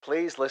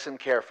Please listen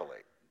carefully.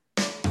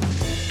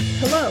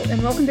 Hello,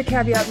 and welcome to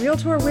Caveat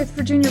Realtor with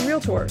Virginia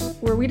Realtors,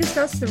 where we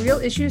discuss the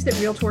real issues that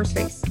realtors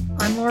face.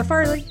 I'm Laura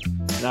Farley.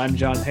 And I'm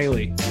John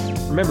Haley.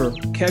 Remember,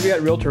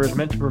 Caveat Realtor is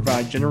meant to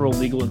provide general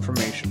legal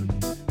information.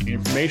 The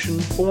information,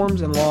 forms,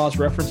 and laws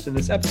referenced in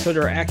this episode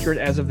are accurate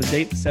as of the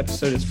date this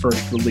episode is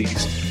first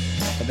released.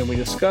 Nothing we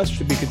discuss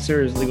should be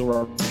considered as legal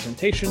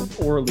representation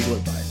or legal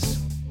advice.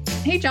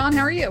 Hey, John,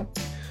 how are you?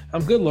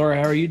 I'm good, Laura.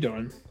 How are you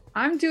doing?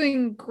 I'm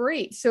doing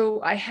great.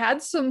 So I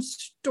had some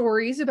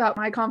stories about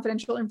my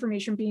confidential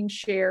information being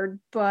shared,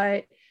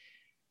 but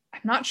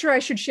I'm not sure I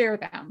should share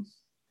them.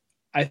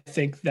 I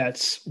think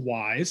that's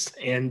wise,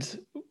 and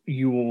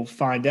you will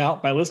find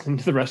out by listening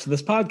to the rest of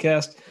this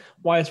podcast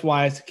why it's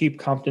wise to keep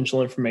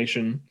confidential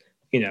information,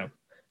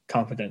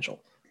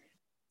 confidential.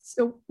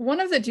 So one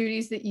of the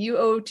duties that you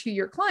owe to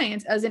your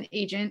clients as an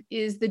agent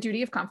is the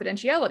duty of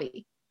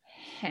confidentiality,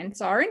 hence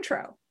our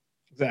intro.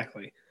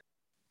 Exactly.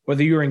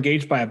 Whether you are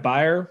engaged by a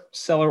buyer,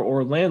 seller,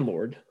 or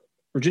landlord,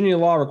 Virginia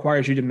law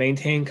requires you to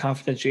maintain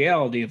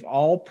confidentiality of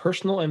all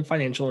personal and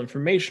financial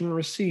information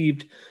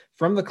received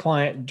from the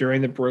client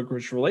during the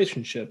brokerage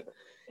relationship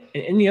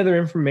and any other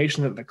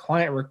information that the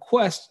client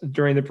requests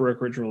during the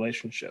brokerage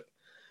relationship,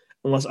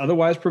 unless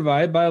otherwise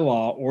provided by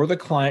law or the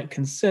client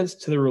consents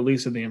to the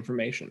release of the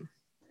information.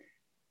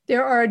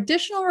 There are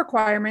additional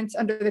requirements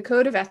under the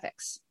Code of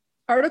Ethics.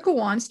 Article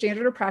 1,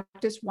 Standard of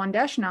Practice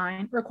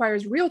 1-9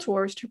 requires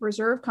realtors to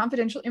preserve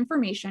confidential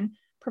information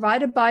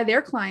provided by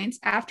their clients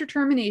after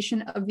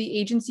termination of the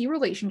agency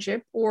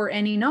relationship or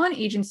any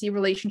non-agency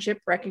relationship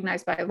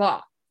recognized by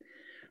law.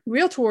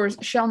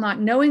 Realtors shall not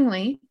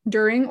knowingly,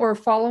 during or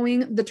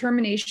following the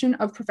termination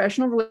of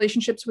professional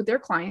relationships with their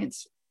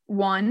clients,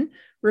 1,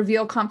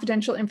 reveal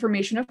confidential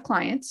information of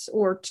clients,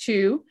 or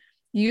 2,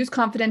 use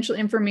confidential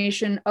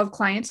information of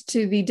clients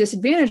to the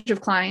disadvantage of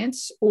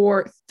clients,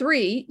 or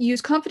 3,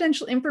 use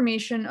confidential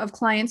information of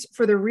clients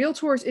for the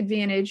realtor's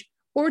advantage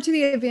or to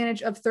the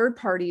advantage of third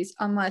parties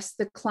unless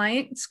the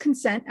client's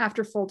consent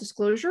after full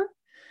disclosure,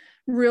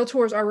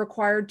 realtors are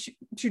required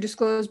to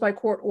disclose by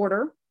court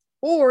order,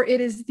 or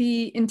it is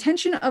the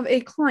intention of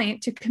a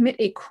client to commit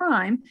a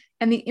crime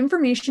and the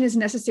information is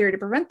necessary to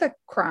prevent the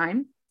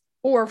crime,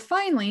 or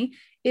finally,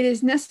 it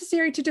is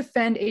necessary to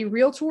defend a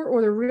realtor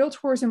or the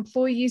realtor's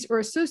employees or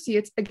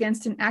associates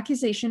against an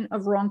accusation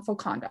of wrongful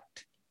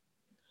conduct.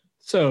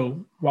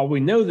 So, while we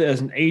know that as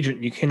an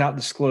agent you cannot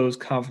disclose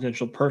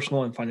confidential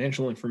personal and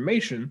financial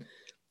information,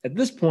 at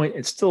this point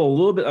it's still a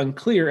little bit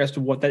unclear as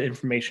to what that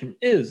information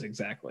is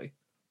exactly.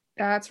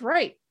 That's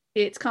right.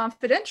 It's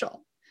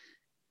confidential.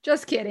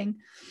 Just kidding.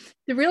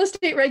 The real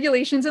estate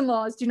regulations and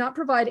laws do not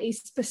provide a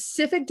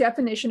specific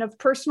definition of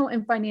personal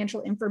and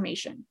financial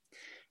information.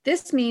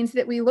 This means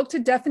that we look to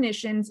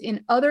definitions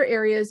in other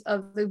areas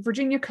of the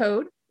Virginia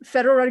Code,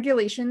 federal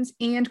regulations,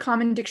 and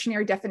common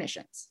dictionary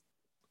definitions.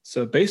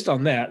 So based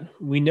on that,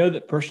 we know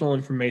that personal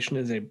information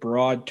is a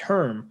broad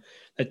term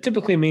that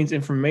typically means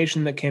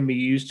information that can be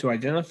used to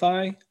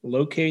identify,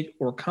 locate,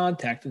 or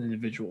contact an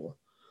individual.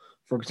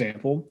 For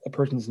example, a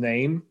person's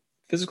name,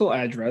 physical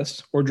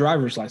address, or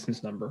driver's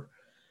license number.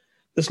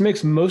 This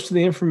makes most of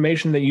the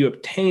information that you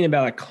obtain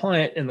about a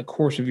client in the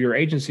course of your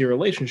agency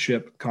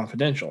relationship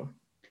confidential.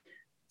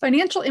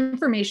 Financial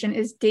information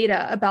is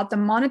data about the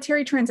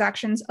monetary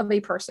transactions of a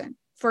person.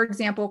 For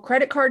example,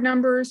 credit card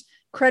numbers,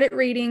 credit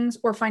ratings,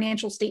 or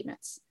financial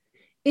statements.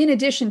 In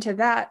addition to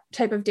that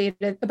type of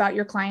data about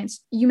your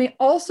clients, you may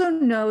also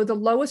know the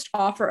lowest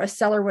offer a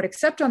seller would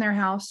accept on their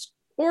house,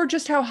 or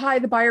just how high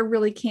the buyer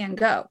really can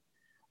go.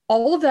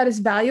 All of that is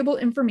valuable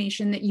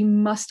information that you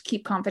must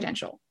keep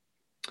confidential.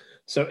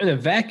 So in a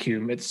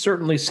vacuum, it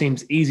certainly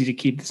seems easy to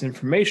keep this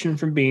information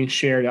from being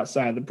shared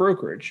outside of the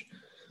brokerage.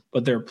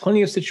 But there are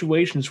plenty of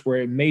situations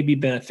where it may be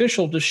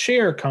beneficial to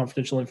share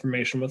confidential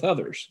information with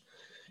others.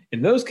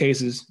 In those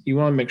cases, you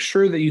want to make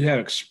sure that you have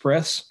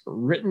express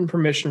written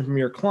permission from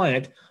your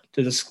client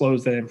to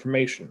disclose that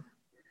information.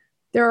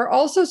 There are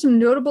also some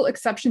notable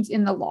exceptions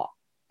in the law.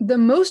 The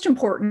most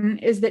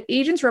important is that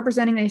agents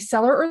representing a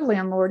seller or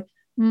landlord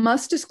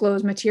must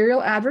disclose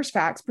material adverse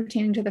facts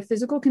pertaining to the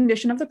physical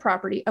condition of the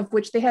property of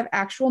which they have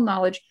actual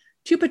knowledge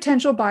to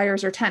potential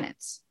buyers or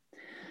tenants.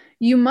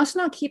 You must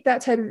not keep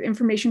that type of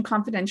information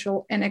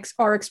confidential and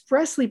are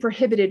expressly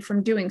prohibited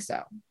from doing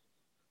so.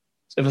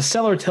 So if a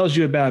seller tells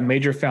you about a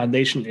major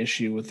foundation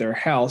issue with their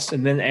house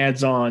and then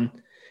adds on,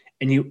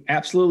 and you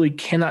absolutely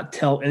cannot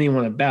tell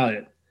anyone about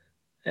it,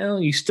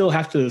 well, you still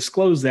have to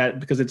disclose that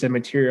because it's a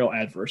material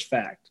adverse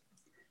fact.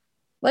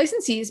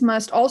 Licensees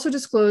must also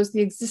disclose the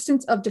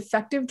existence of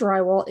defective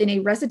drywall in a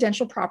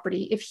residential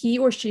property if he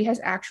or she has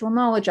actual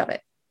knowledge of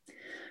it.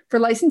 For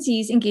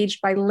licensees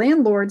engaged by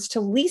landlords to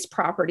lease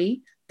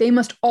property, they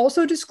must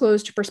also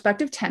disclose to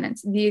prospective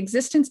tenants the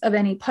existence of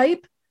any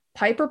pipe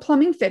or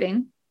plumbing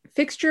fitting,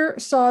 fixture,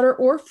 solder,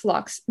 or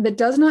flux that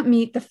does not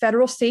meet the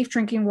Federal Safe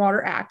Drinking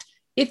Water Act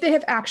if they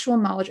have actual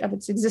knowledge of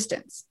its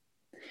existence.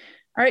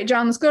 All right,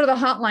 John, let's go to the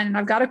hotline, and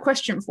I've got a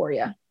question for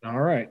you. All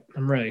right,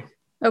 I'm ready.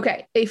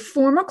 Okay, a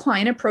former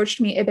client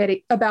approached me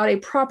about a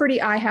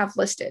property I have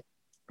listed.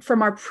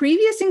 From our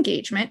previous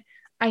engagement,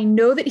 I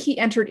know that he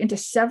entered into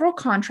several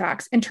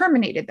contracts and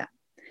terminated them.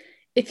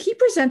 If he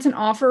presents an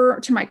offer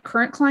to my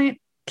current client,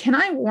 can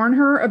I warn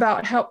her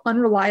about how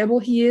unreliable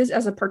he is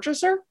as a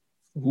purchaser?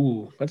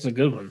 Ooh, that's a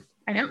good one.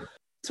 I know.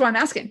 That's why I'm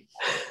asking.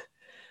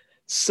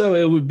 So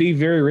it would be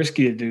very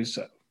risky to do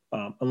so,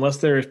 unless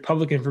there is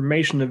public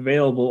information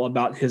available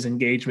about his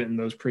engagement in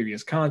those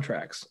previous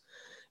contracts.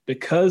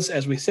 Because,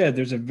 as we said,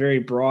 there's a very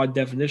broad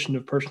definition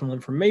of personal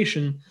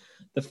information,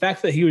 the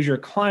fact that he was your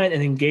client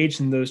and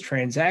engaged in those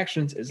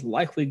transactions is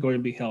likely going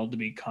to be held to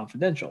be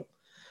confidential.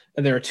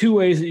 And there are two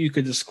ways that you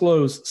could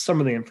disclose some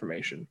of the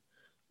information.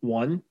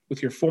 One,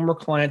 with your former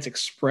client's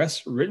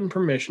express written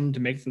permission to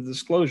make the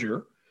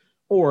disclosure,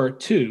 or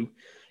two,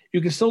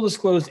 you can still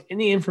disclose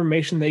any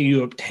information that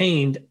you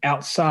obtained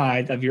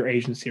outside of your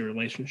agency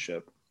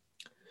relationship.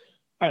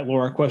 All right,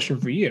 Laura, a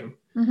question for you.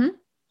 Mm-hmm.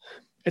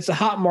 It's a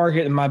hot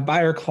market and my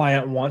buyer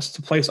client wants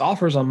to place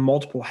offers on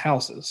multiple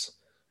houses.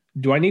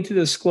 Do I need to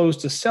disclose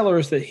to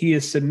sellers that he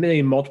is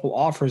submitting multiple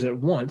offers at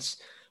once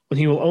when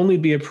he will only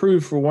be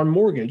approved for one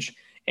mortgage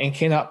and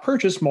cannot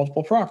purchase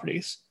multiple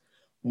properties?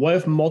 What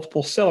if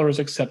multiple sellers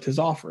accept his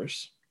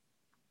offers?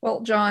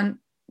 Well, John,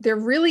 there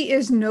really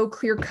is no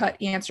clear-cut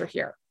answer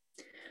here.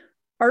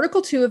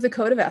 Article 2 of the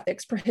Code of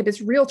Ethics prohibits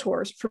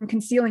realtors from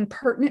concealing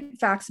pertinent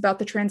facts about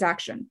the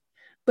transaction,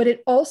 but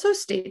it also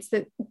states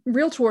that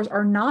realtors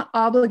are not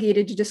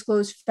obligated to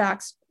disclose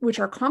facts which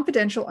are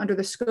confidential under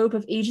the scope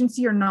of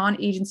agency or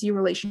non-agency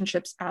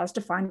relationships as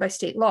defined by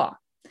state law.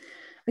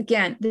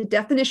 Again, the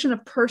definition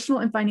of personal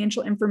and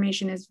financial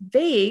information is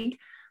vague,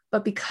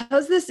 but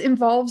because this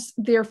involves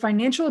their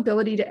financial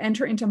ability to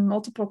enter into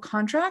multiple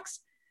contracts,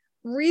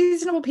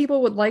 reasonable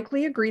people would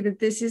likely agree that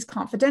this is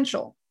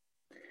confidential.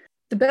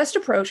 The best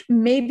approach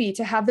may be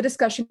to have the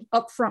discussion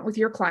upfront with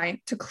your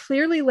client to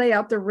clearly lay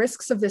out the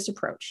risks of this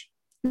approach.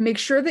 Make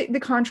sure that the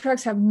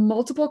contracts have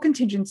multiple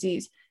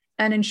contingencies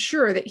and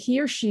ensure that he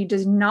or she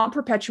does not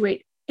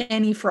perpetuate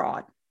any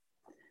fraud.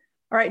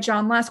 All right,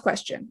 John, last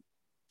question.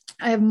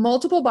 I have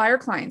multiple buyer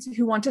clients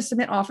who want to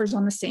submit offers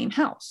on the same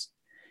house.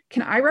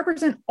 Can I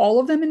represent all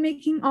of them in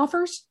making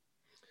offers?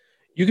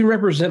 You can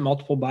represent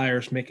multiple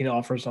buyers making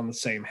offers on the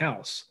same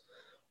house.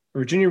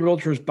 Virginia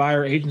Realtors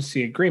Buyer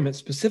Agency Agreement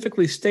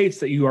specifically states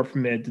that you are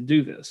permitted to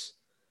do this.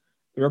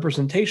 The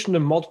representation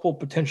of multiple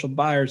potential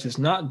buyers is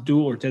not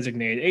dual or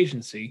designated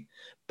agency,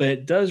 but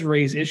it does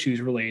raise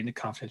issues relating to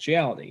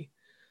confidentiality.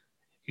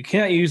 You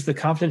cannot use the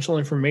confidential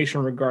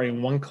information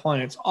regarding one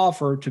client's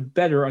offer to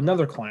better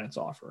another client's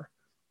offer.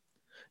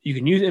 You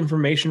can use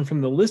information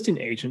from the listing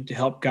agent to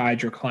help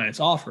guide your client's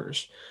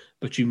offers,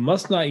 but you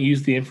must not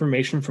use the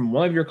information from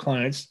one of your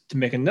clients to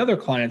make another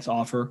client's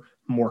offer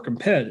more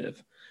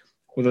competitive,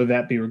 whether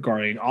that be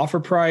regarding offer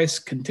price,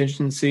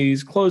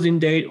 contingencies, closing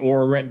date,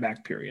 or rent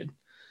back period.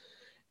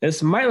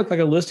 This might look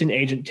like a listing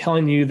agent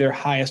telling you their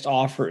highest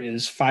offer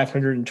is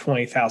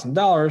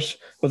 $520,000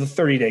 with a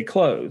 30-day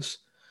close.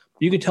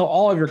 You can tell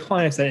all of your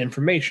clients that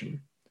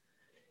information.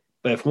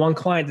 But if one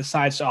client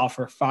decides to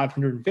offer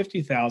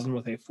 $550,000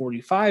 with a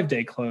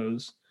 45-day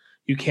close,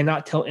 you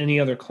cannot tell any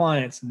other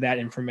clients that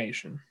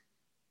information.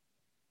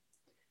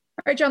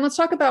 All right, John, let's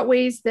talk about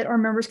ways that our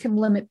members can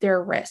limit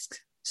their risk.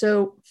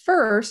 So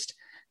first,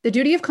 the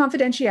duty of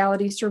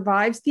confidentiality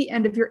survives the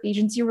end of your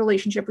agency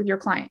relationship with your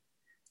client.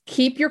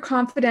 Keep your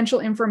confidential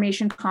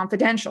information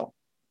confidential.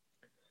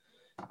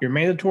 Your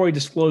mandatory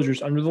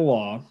disclosures under the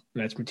law,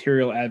 that's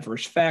material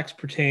adverse facts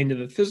pertaining to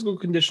the physical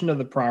condition of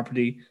the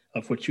property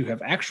of which you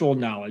have actual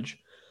knowledge,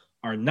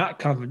 are not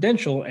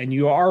confidential, and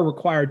you are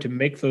required to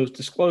make those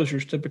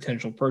disclosures to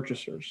potential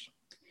purchasers.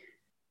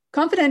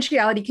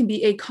 Confidentiality can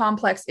be a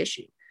complex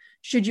issue.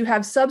 Should you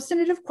have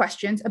substantive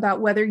questions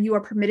about whether you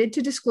are permitted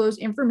to disclose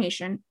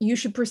information, you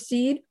should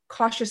proceed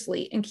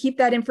cautiously and keep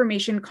that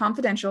information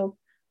confidential,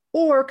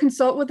 or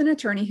consult with an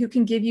attorney who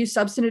can give you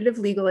substantive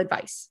legal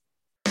advice.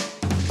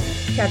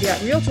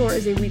 Caveat Realtor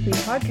is a weekly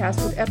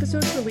podcast with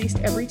episodes released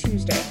every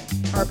Tuesday.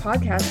 Our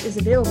podcast is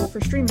available for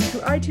streaming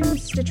through iTunes,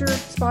 Stitcher,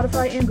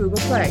 Spotify, and Google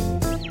Play.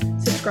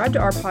 Subscribe to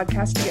our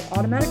podcast to get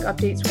automatic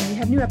updates when we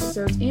have new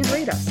episodes and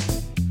rate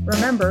us.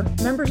 Remember,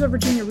 members of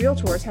Virginia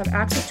Realtors have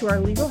access to our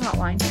legal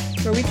hotline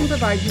where we can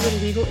provide you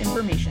with legal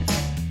information.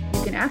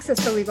 You can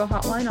access the legal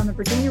hotline on the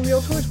Virginia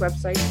Realtors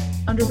website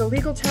under the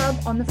Legal tab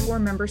on the For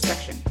Members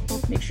section.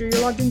 Make sure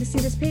you're logged in to see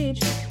this page.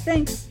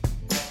 Thanks.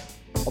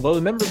 Although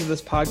the members of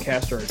this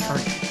podcast are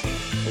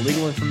attorneys, the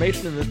legal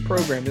information in this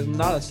program is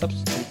not a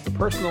substitute for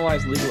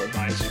personalized legal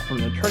advice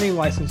from an attorney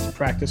licensed to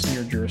practice in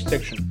your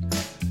jurisdiction.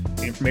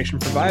 The information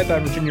provided by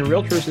Virginia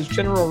Realtors is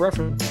general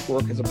reference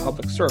work as a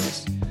public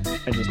service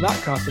and does not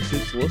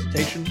constitute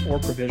solicitation or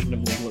provision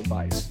of legal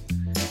advice.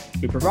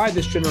 We provide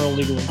this general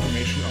legal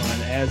information on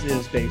an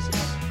as-is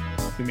basis.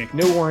 We make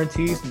no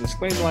warranties and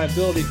disclaim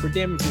liability for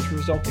damages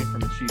resulting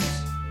from its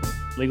use.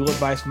 Legal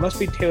advice must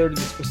be tailored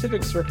to the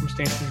specific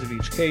circumstances of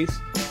each case,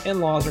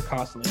 and laws are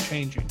constantly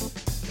changing.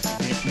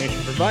 The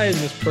information provided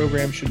in this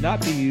program should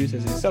not be used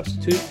as a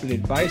substitute for the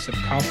advice of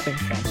competent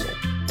counsel.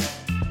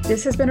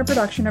 This has been a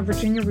production of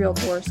Virginia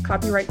Realtors,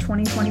 copyright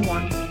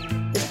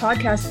 2021. This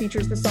podcast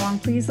features the song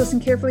Please Listen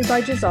Carefully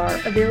by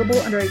Jahzzar, available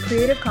under a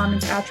Creative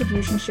Commons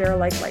Attribution Share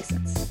Alike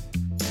license.